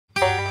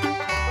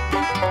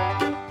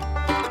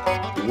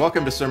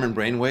Welcome to Sermon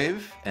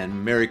Brainwave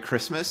and Merry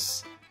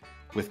Christmas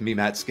with me,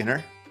 Matt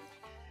Skinner.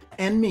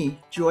 And me,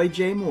 Joy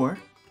J. Moore.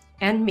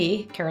 And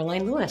me,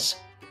 Karoline Lewis.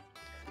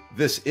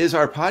 This is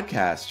our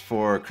podcast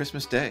for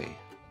Christmas Day,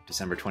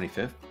 December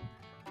 25th,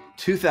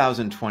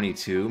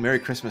 2022. Merry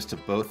Christmas to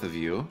both of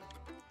you.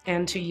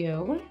 And to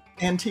you.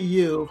 And to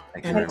you.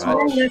 Thank you and very to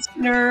our much.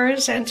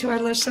 listeners and to our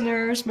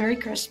listeners. Merry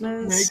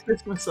Christmas. Merry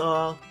Christmas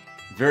all.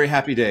 Very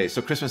happy day.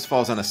 So Christmas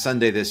falls on a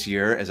Sunday this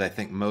year, as I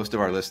think most of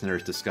our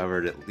listeners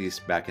discovered at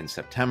least back in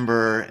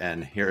September.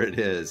 And here it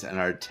is. And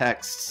our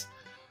texts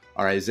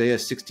are Isaiah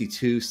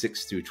 62,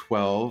 6 through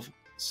 12,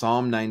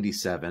 Psalm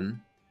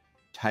 97,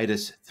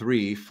 Titus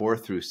 3, 4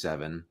 through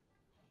 7,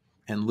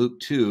 and Luke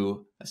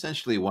 2,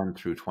 essentially 1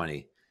 through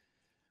 20.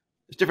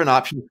 There's different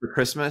options for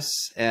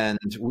Christmas, and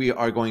we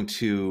are going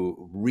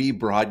to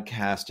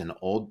rebroadcast an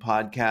old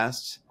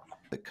podcast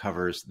that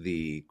covers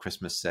the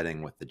Christmas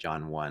setting with the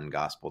John 1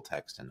 gospel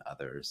text and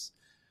others.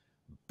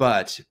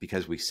 But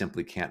because we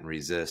simply can't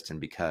resist, and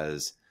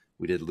because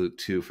we did Luke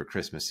 2 for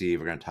Christmas Eve,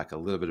 we're going to talk a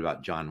little bit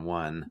about John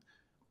 1,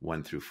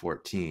 1 through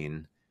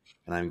 14.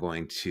 And I'm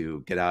going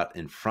to get out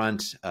in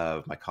front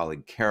of my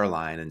colleague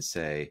Karoline and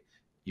say,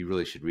 you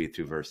really should read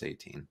through verse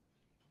 18.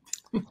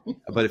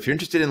 But if you're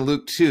interested in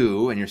Luke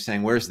 2 and you're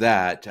saying, where's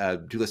that?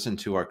 Do listen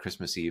to our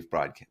Christmas Eve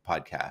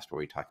podcast where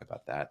we talk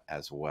about that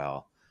as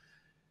well.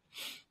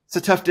 It's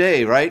a tough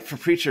day, right, for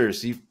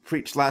preachers. You've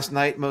preached last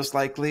night, most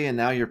likely, and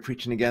now you're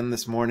preaching again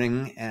this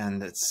morning,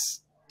 and it's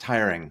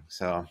tiring.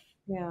 So,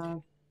 yeah.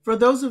 For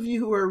those of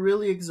you who are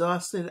really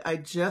exhausted, I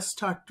just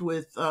talked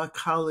with a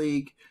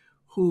colleague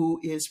who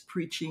is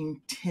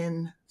preaching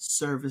 10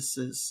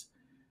 services,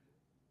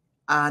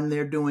 and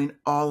they're doing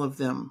all of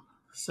them.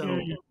 So,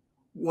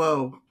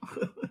 whoa.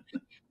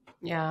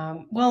 Yeah.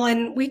 Well,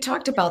 and we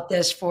talked about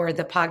this for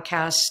the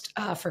podcast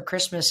for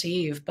Christmas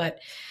Eve, but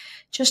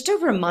just to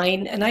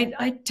remind, and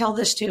I tell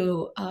this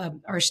to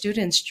our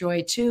students,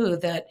 Joy, too,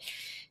 that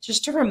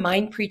just to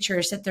remind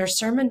preachers that their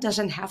sermon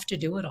doesn't have to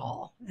do it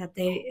all, that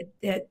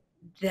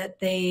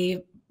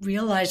they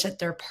realize that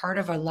they're part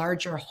of a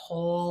larger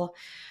whole,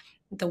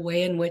 the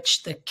way in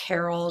which the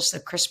carols, the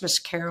Christmas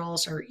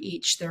carols, are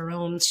each their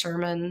own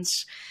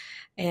sermons.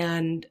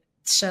 And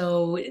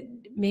so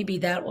maybe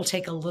that will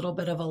take a little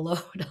bit of a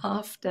load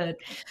off, that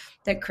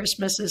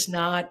Christmas is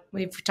not,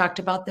 we've talked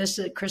about this,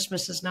 that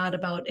Christmas is not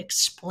about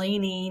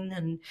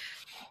explaining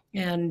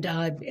and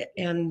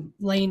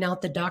laying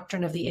out the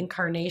doctrine of the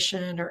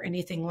incarnation or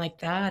anything like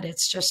that.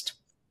 It's just,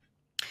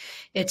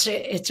 it's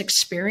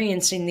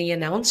experiencing the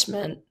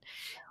announcement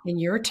in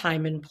your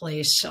time and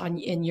place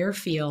in your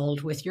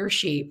field with your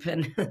sheep,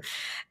 and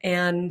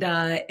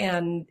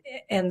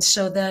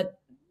so that.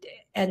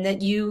 And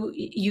that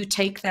you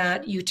take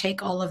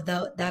all of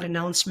that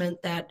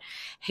announcement, that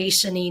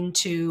hastening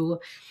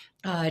to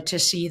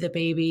see the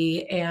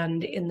baby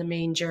and in the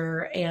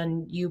manger,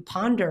 and you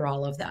ponder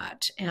all of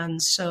that.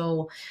 And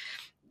so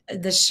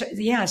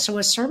so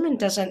a sermon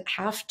doesn't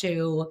have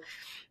to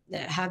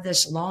have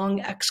this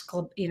long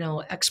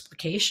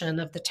explication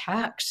of the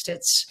text.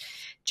 It's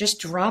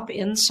just drop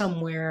in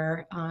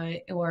somewhere,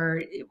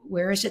 or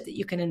where is it that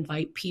you can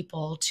invite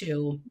people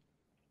to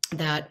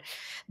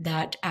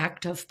that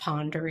act of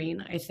pondering,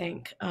 I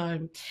think. I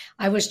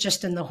was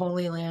just in the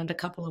Holy Land a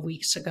couple of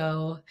weeks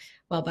ago,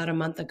 well, about a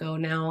month ago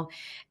now.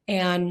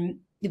 And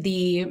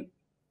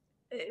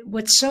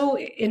what's so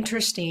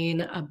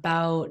interesting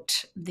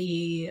about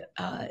the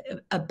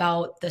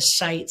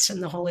sites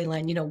in the Holy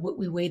Land,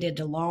 we waited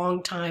a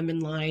long time in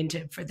line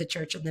for the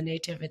Church of the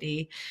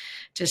Nativity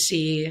to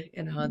see,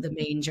 the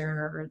manger,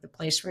 or the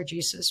place where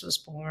Jesus was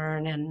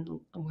born and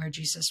where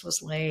Jesus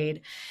was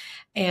laid.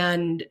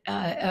 And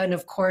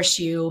of course,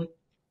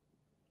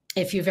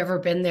 if you've ever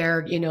been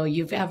there,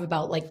 you have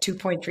about like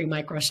 2.3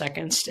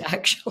 microseconds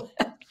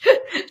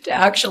to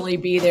actually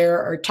be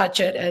there or touch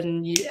it,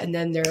 and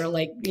then they're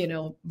like,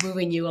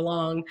 moving you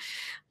along.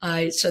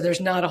 So there's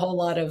not a whole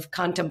lot of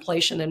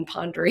contemplation and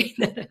pondering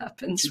that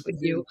happens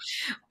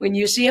when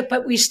you see it,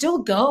 but we still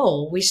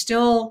go. We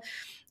still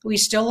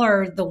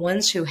are the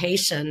ones who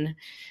hasten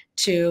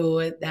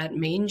to that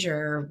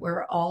manger.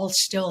 We're all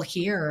still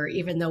here,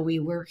 even though we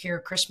were here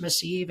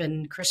Christmas Eve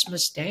and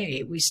Christmas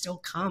Day. We still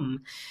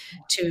come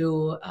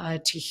to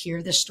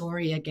hear the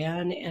story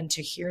again and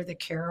to hear the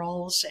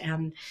carols,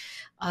 and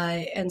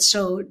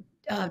so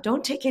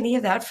don't take any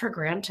of that for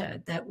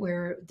granted. That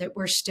we're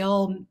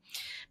still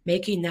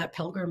making that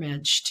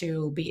pilgrimage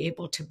to be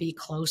able to be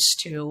close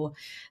to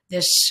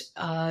this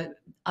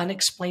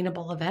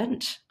unexplainable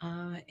event,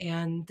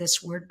 and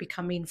this Word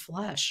becoming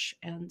flesh.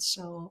 And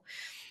so.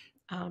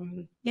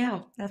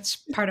 That's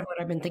part of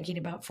what I've been thinking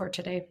about for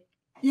today.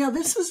 Yeah,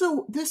 I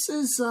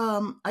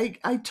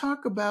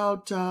talk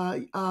about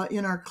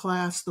in our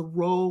class the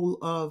role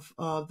of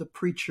the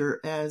preacher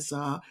as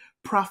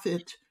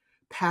prophet,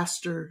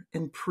 pastor,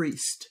 and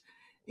priest.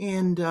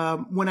 And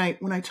when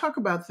I talk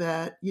about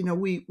that,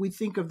 we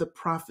think of the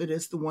prophet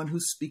as the one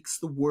who speaks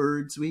the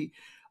words. We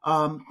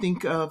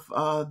think of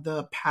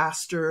the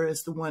pastor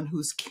as the one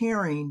who's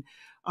caring,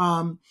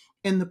 and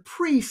the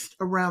priest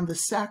around the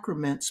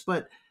sacraments.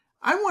 But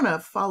I want to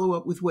follow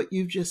up with what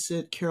you've just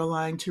said,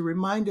 Karoline, to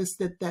remind us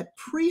that that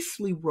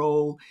priestly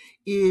role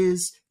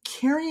is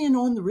carrying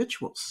on the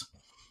rituals.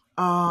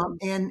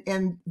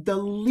 And the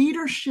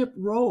leadership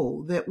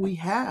role that we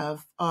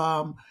have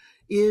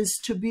is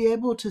to be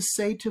able to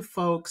say to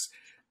folks,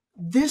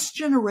 this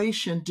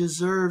generation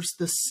deserves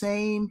the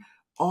same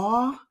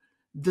awe,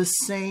 the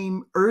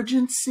same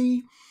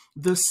urgency,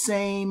 the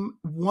same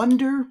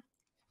wonder,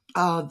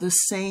 the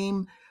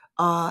same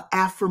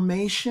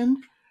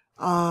affirmation.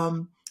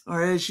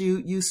 Or as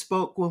you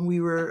spoke when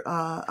we were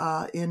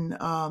in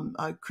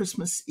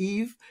Christmas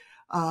Eve,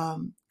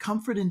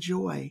 comfort and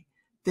joy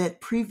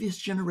that previous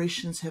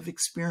generations have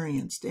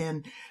experienced.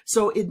 And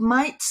so it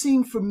might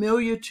seem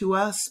familiar to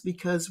us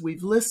because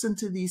we've listened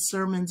to these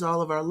sermons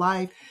all of our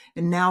life,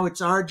 and now it's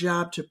our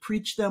job to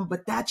preach them,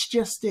 but that's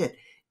just it.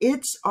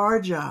 It's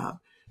our job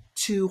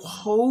to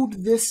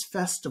hold this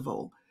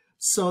festival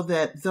so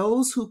that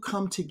those who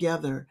come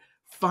together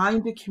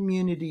find a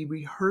community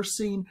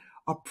rehearsing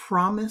a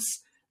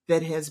promise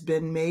that has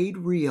been made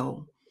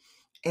real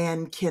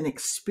and can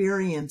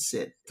experience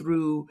it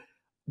through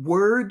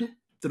word,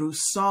 through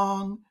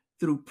song,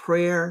 through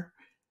prayer,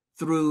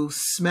 through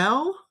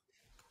smell,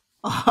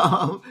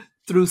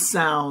 through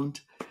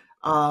sound,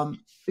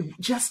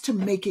 just to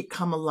make it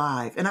come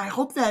alive. And I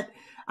hope that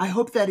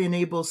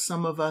enables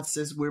some of us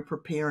as we're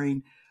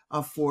preparing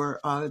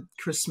for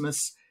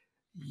Christmas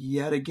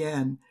yet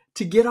again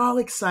to get all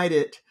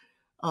excited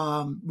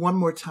one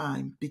more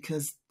time,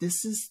 because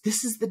this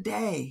is the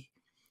day.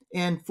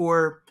 And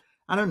for,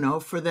 I don't know,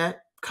 for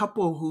that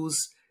couple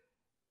whose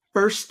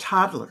first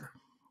toddler,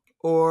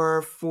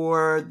 or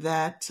for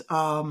that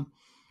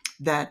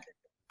that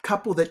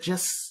couple that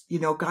just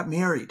got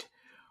married,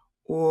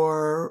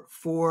 or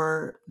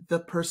for the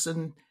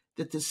person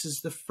that this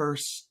is the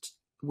first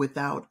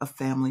without a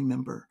family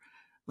member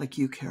like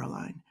you,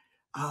 Karoline.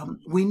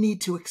 We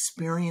need to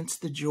experience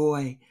the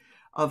joy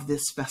of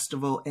this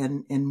festival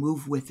and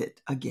move with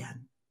it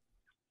again.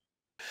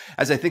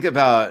 As I think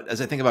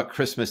about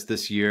Christmas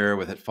this year,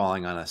 with it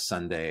falling on a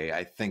Sunday,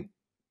 I think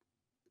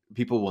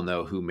people will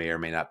know who may or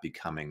may not be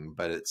coming,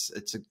 but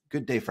it's a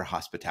good day for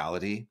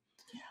hospitality,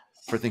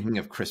 for thinking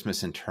of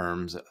Christmas in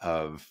terms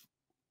of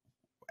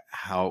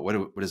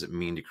what does it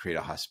mean to create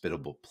a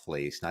hospitable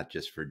place, not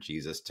just for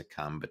Jesus to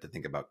come, but to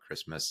think about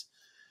Christmas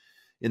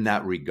in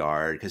that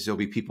regard, because there'll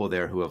be people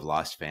there who have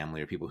lost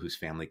family, or people whose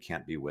family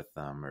can't be with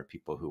them, or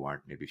people who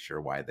aren't maybe sure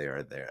why they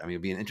are there. I mean,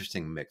 it'll be an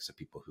interesting mix of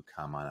people who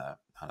come on a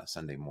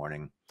Sunday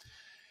morning,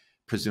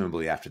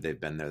 presumably after they've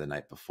been there the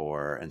night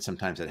before. And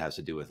sometimes it has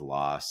to do with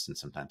loss, and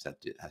sometimes that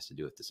has to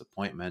do with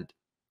disappointment.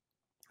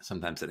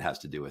 Sometimes it has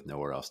to do with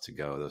nowhere else to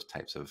go, those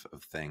types of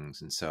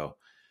things. And so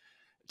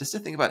just to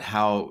think about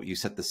how you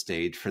set the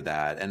stage for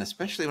that. And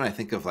especially when I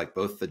think of like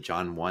both the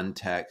John 1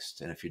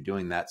 text, and if you're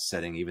doing that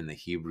setting, even the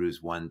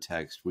Hebrews 1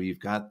 text, where you've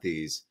got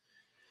these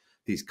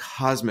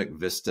cosmic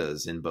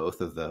vistas in both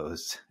of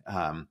those,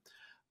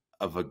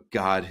 of a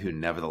God who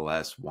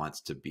nevertheless wants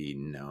to be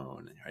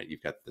known, right?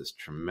 You've got this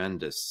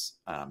tremendous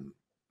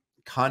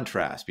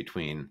contrast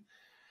between,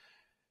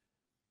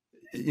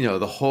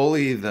 the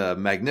holy, the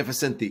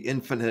magnificent, the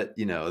infinite,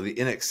 the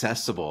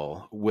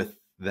inaccessible, with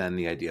then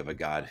the idea of a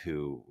God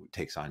who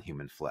takes on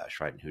human flesh,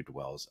 right? And who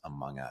dwells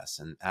among us.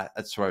 And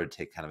that's what I would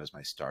take kind of as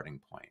my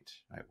starting point,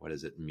 right? What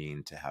does it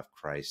mean to have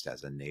Christ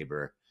as a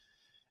neighbor,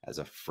 as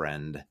a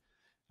friend?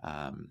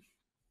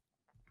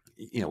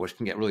 Which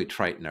can get really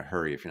trite in a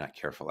hurry if you're not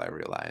careful, I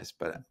realize.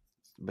 But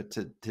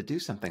to do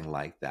something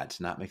like that,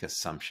 to not make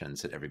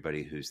assumptions that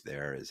everybody who's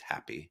there is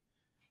happy.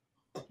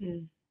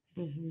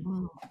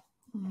 Mm-hmm.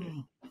 Mm-hmm.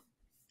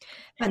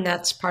 And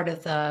that's part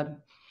of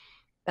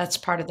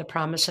the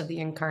promise of the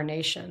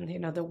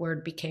incarnation. The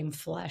Word became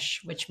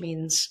flesh, which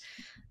means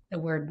the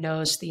Word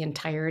knows the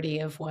entirety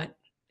of what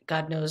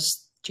God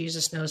knows.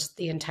 Jesus knows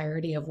the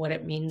entirety of what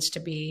it means to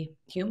be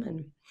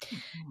human.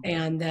 Mm-hmm.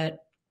 And that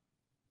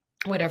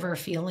whatever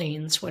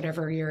feelings,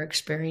 whatever you're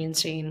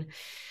experiencing,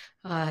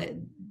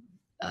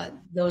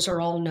 those are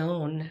all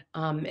known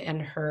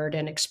and heard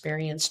and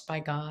experienced by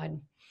God.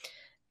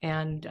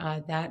 And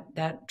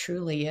that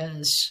truly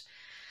is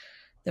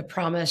the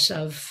promise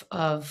of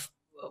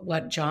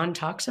what John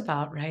talks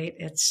about, right?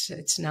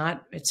 It's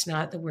not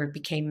the Word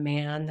became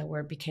man, the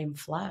Word became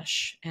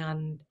flesh,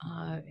 and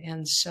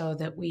so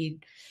that we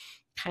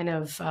kind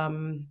of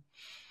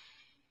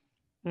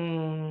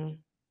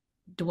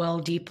dwell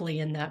deeply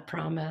in that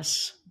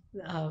promise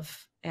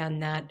of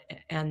and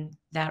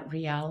that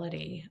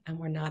reality, and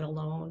we're not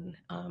alone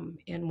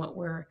in what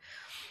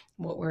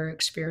we're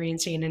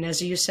experiencing. And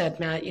as you said,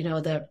 Matt,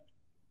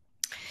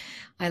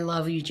 I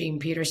love Eugene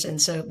Peterson.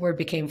 So Word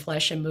became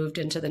flesh and moved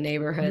into the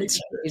neighborhood. So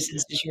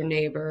Jesus is your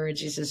neighbor.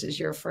 Jesus is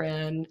your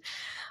friend.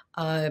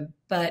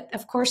 But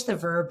of course, the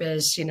verb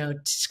is,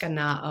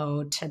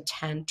 skanao, to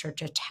tent or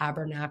to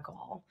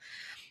tabernacle.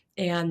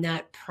 And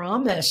that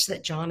promise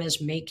that John is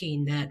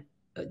making, that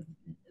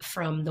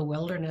from the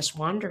wilderness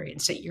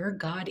wanderings, that your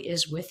God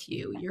is with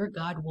you. Your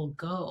God will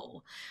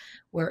go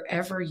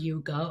wherever you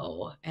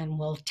go and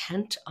will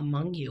tent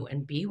among you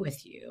and be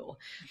with you.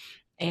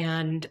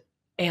 And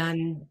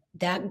And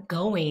that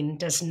going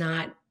does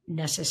not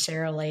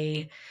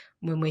necessarily,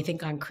 when we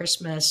think on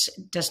Christmas,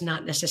 does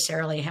not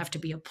necessarily have to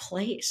be a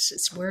place.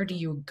 It's where do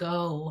you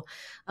go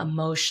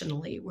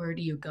emotionally? Where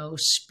do you go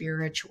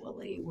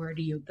spiritually? Where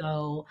do you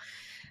go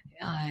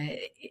uh,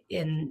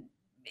 in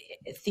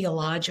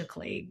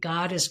theologically?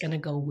 God is going to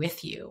go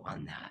with you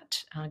on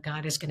that.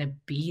 God is going to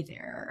be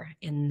there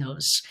in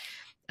those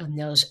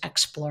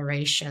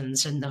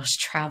explorations and those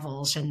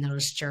travels and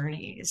those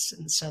journeys.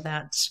 And so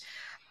that's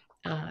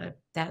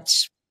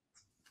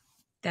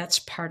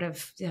part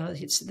of,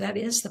 that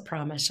is the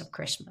promise of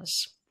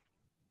Christmas.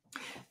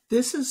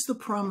 This is the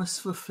promise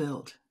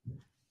fulfilled.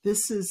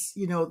 This is,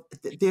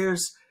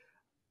 there's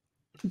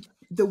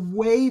the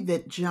way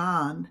that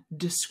John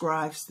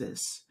describes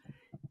this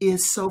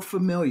is so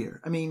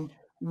familiar. I mean,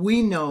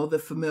 we know the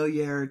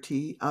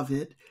familiarity of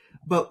it,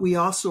 but we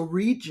also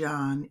read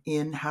John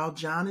in how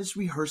John is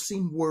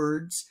rehearsing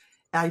words,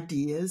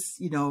 ideas,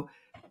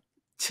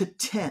 to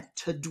tent,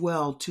 to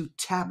dwell, to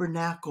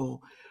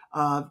tabernacle,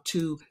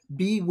 to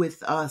be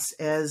with us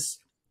as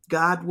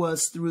God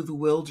was through the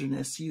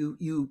wilderness.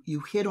 You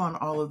hit on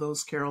all of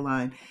those,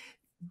 Karoline.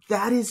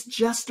 That is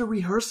just a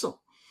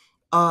rehearsal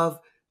of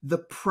the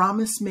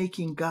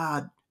promise-making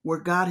God, where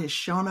God has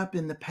shown up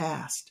in the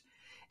past.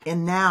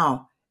 And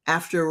now,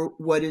 after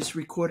what is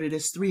recorded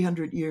as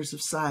 300 years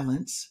of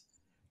silence,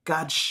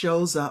 God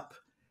shows up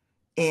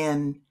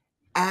and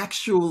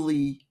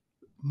actually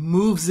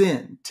moves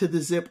in to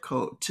the zip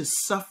code to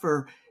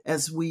suffer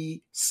as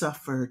we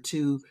suffer,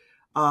 to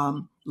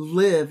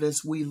live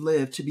as we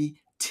live, to be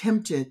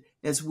tempted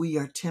as we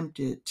are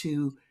tempted,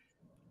 to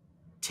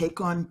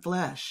take on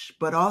flesh,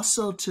 but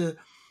also to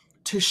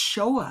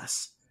show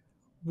us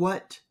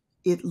what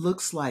it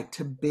looks like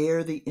to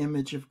bear the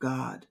image of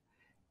God,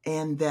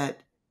 and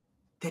that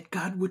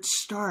God would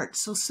start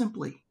so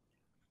simply.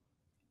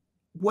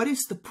 What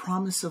is the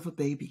promise of a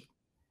baby?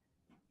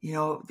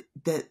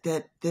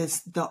 That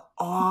there's the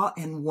awe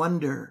and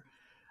wonder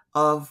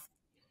of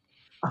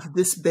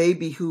this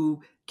baby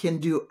who can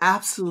do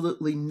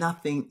absolutely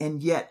nothing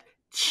and yet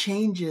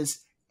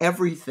changes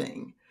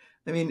everything.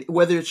 I mean,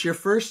 whether it's your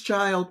first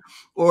child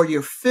or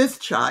your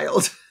fifth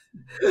child,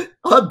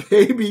 a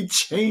baby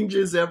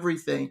changes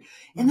everything.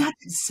 And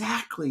that's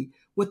exactly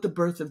what the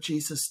birth of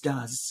Jesus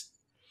does.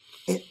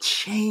 It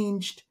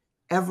changed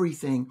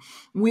everything.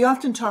 We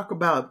often talk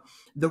about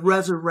the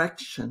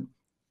resurrection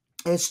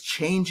as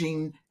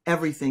changing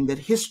everything, that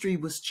history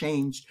was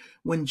changed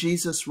when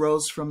Jesus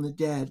rose from the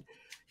dead.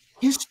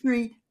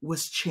 History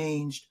was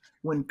changed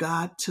when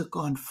God took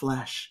on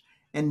flesh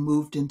and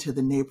moved into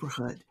the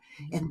neighborhood.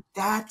 And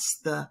that's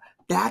the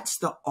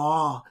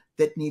awe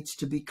that needs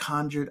to be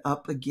conjured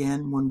up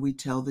again when we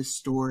tell this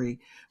story,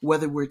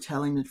 whether we're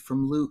telling it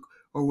from Luke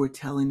or we're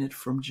telling it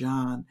from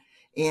John.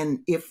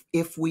 And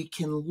if we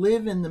can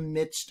live in the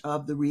midst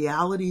of the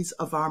realities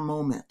of our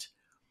moment,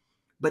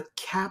 but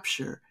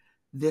capture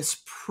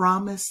this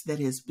promise that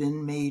has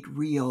been made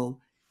real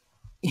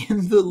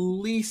in the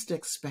least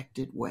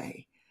expected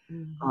way,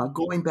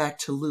 going back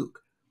to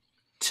Luke,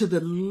 to the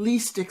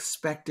least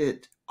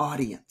expected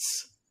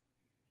audience,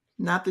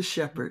 not the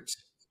shepherds,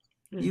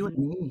 you and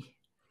me.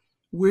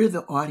 We're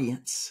the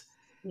audience.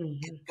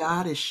 And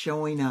God is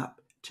showing up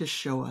to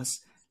show us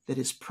that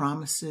his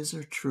promises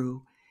are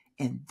true,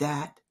 and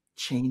that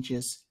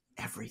changes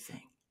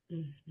everything.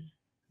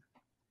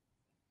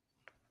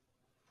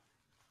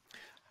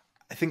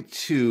 I think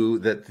too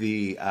that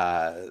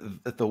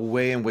the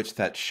way in which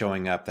that's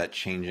showing up, that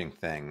changing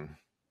thing,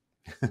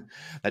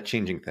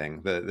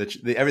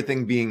 the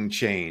everything being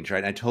changed,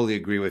 right? I totally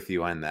agree with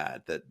you on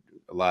that. That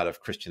a lot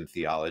of Christian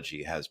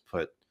theology has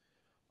put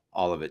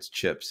all of its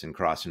chips in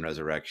cross and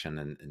resurrection,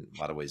 and in a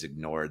lot of ways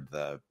ignored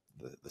the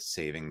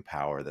saving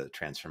power, the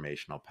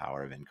transformational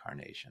power of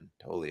incarnation.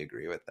 Totally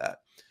agree with that.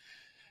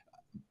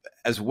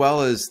 As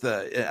well as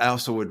I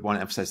also would want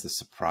to emphasize the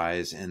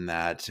surprise in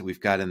that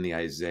we've got in the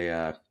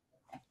Isaiah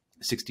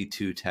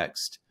 62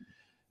 text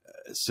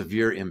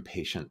severe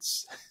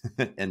impatience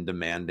and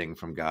demanding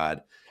from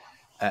God.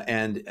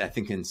 And I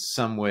think in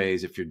some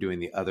ways, if you're doing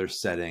the other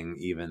setting,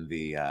 even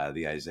the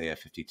Isaiah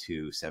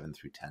 52, 7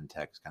 through 10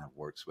 text kind of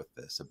works with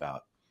this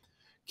about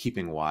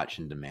keeping watch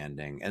and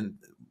demanding. And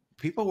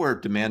people were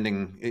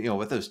demanding,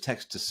 what those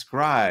texts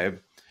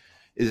describe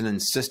is an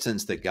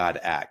insistence that God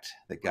act,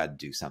 that God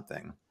do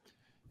something.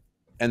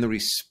 And the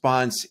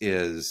response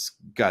is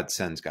God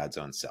sends God's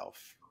own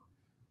self,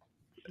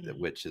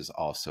 which is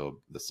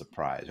also the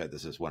surprise, right?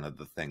 This is one of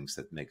the things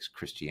that makes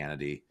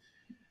Christianity,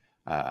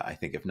 I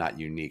think, if not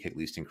unique, at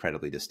least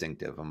incredibly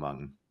distinctive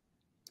among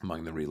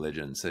the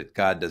religions, that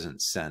God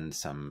doesn't send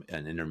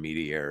an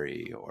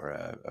intermediary or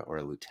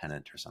a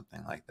lieutenant or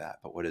something like that.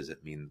 But what does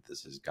it mean that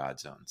this is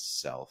God's own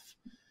self?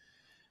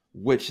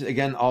 Which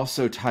again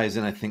also ties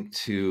in, I think,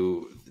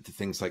 to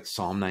things like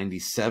Psalm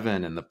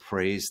 97 and the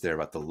praise there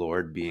about the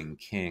Lord being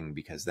king,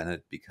 because then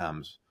it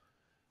becomes,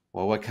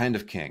 well, what kind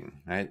of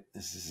king, right?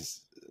 This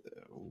is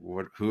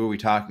who are we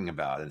talking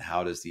about, and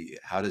how does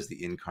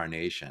the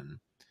incarnation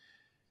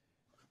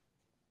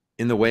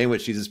in the way in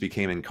which Jesus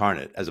became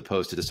incarnate, as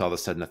opposed to just all of a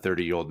sudden a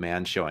 30-year-old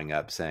man showing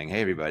up saying,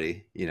 "Hey,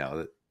 everybody,"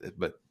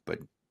 but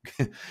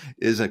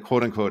is a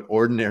quote unquote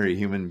ordinary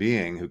human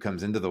being who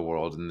comes into the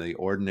world in the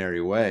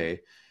ordinary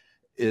way,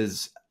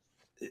 is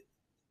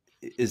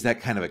that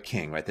kind of a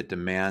king, right? That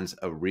demands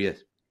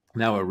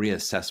now a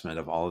reassessment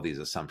of all of these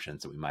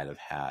assumptions that we might have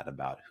had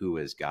about who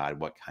is God,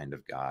 what kind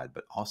of God,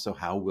 but also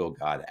how will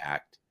God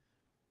act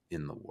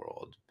in the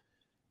world.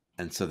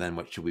 And so then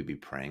what should we be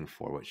praying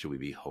for? What should we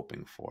be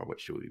hoping for? What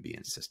should we be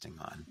insisting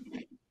on?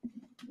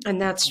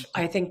 And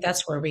I think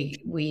that's where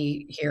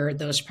we hear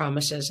those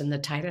promises in the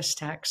Titus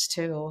text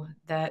too.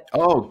 That,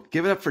 oh,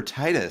 give it up for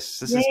Titus.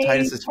 This is yay,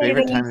 Titus's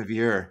favorite Titus. time of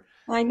year.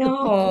 I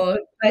know,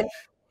 but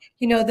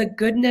the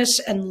goodness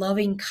and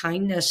loving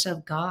kindness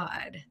of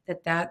God,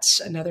 that's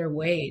another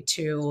way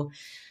to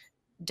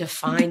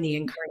define the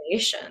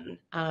incarnation,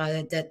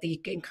 that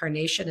the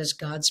incarnation is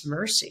God's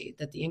mercy,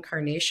 that the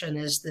incarnation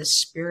is the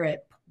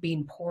Spirit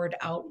being poured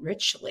out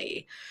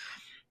richly.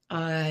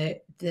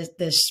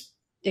 This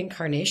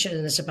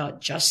incarnation is about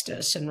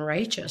justice and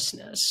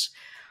righteousness.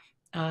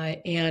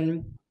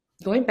 And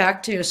going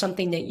back to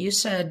something that you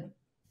said,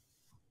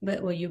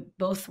 well, you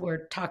both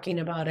were talking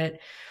about it,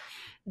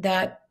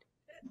 that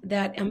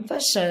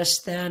emphasis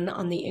then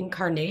on the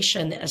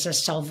incarnation as a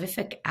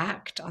salvific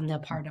act on the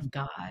part of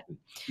God,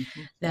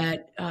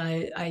 that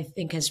I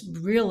think has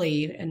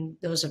really, and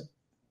those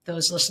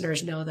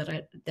listeners know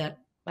that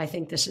I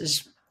think this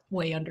is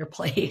way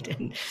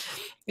underplayed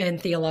in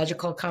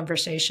theological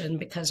conversation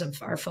because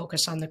of our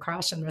focus on the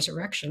cross and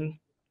resurrection.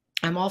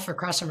 I'm all for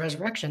cross and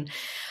resurrection,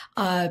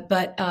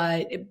 but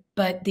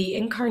the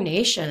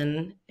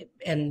incarnation,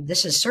 and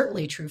this is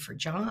certainly true for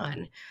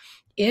John,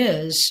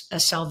 is a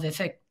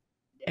salvific,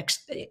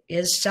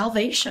 is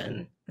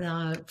salvation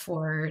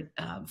for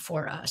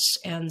us.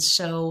 And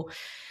so,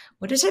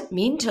 what does it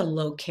mean to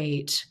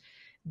locate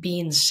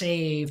being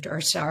saved or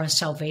our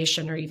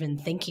salvation, or even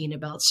thinking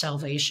about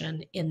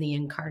salvation in the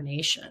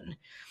incarnation?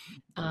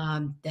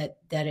 That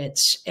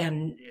it's,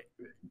 and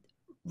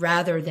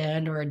rather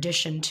than or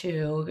addition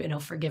to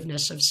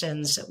forgiveness of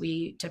sins that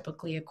we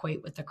typically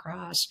equate with the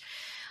cross.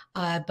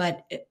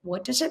 But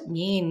what does it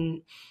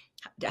mean?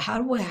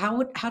 How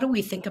do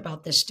we think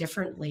about this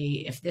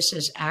differently if this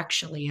is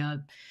actually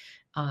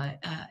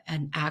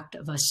an act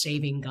of a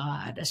saving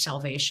God, a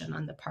salvation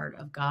on the part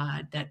of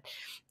God?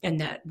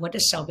 What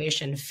does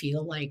salvation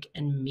feel like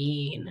and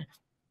mean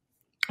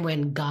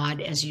when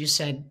God, as you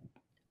said,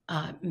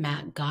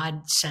 Matt,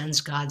 God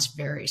sends God's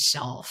very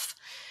self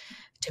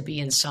to be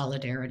in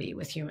solidarity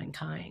with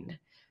humankind?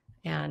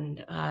 And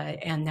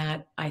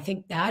that, I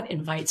think that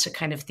invites a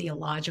kind of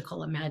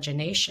theological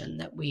imagination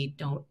that we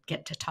don't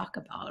get to talk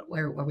about,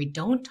 where we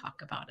don't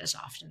talk about as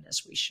often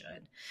as we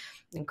should.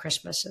 And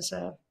Christmas is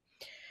a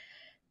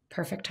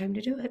perfect time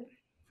to do it.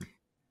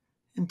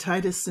 And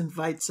Titus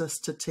invites us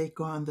to take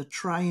on the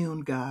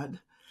triune God,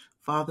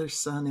 Father,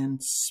 Son,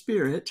 and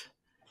Spirit,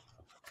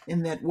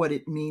 in that what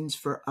it means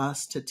for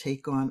us to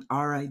take on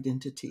our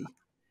identity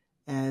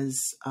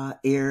as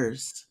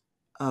heirs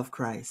of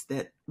Christ,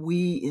 that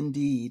we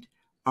indeed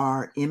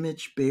are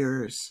image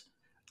bearers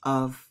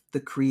of the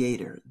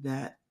Creator,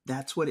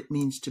 that's what it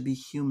means to be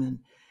human.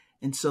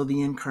 And so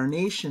the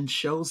incarnation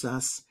shows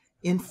us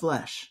in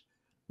flesh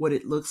what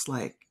it looks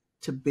like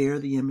to bear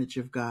the image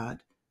of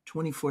God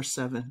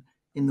 24/7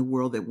 in the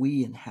world that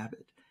we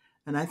inhabit.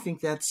 And I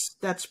think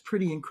that's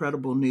pretty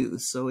incredible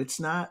news. So it's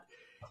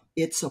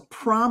a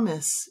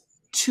promise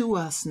to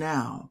us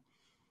now.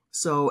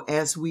 So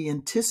as we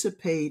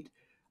anticipate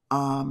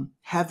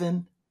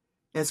heaven,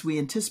 as we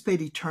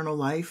anticipate eternal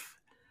life,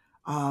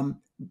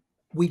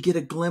 we get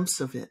a glimpse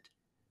of it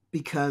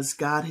because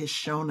God has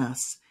shown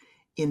us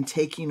in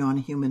taking on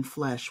human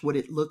flesh what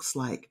it looks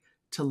like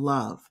to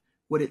love,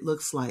 what it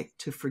looks like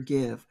to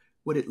forgive,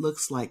 what it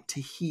looks like to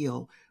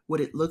heal,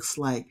 what it looks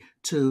like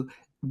to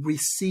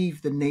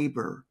receive the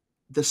neighbor,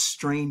 the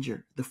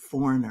stranger, the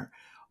foreigner.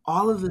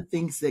 All of the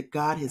things that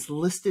God has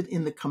listed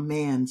in the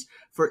commands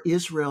for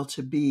Israel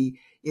to be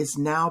is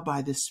now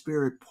by the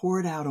Spirit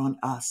poured out on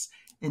us.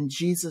 And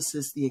Jesus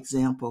is the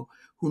example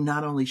who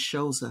not only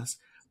shows us,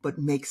 but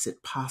makes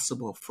it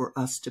possible for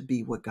us to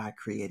be what God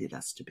created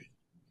us to be.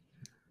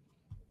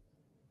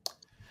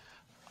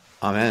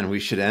 Amen. We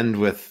should end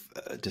with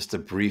just a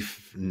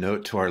brief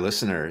note to our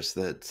listeners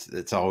that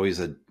it's always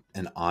an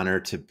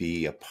honor to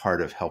be a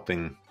part of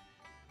helping,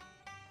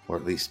 or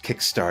at least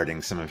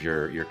kickstarting, some of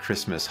your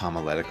Christmas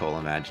homiletical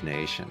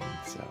imagination.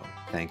 So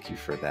thank you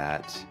for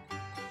that.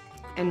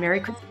 And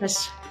Merry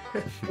Christmas.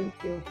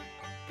 Thank you.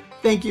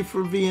 Thank you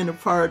for being a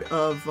part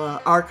of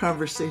our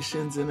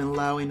conversations and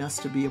allowing us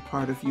to be a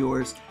part of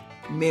yours.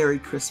 Merry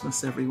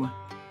Christmas, everyone.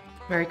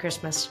 Merry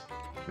Christmas.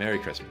 Merry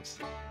Christmas.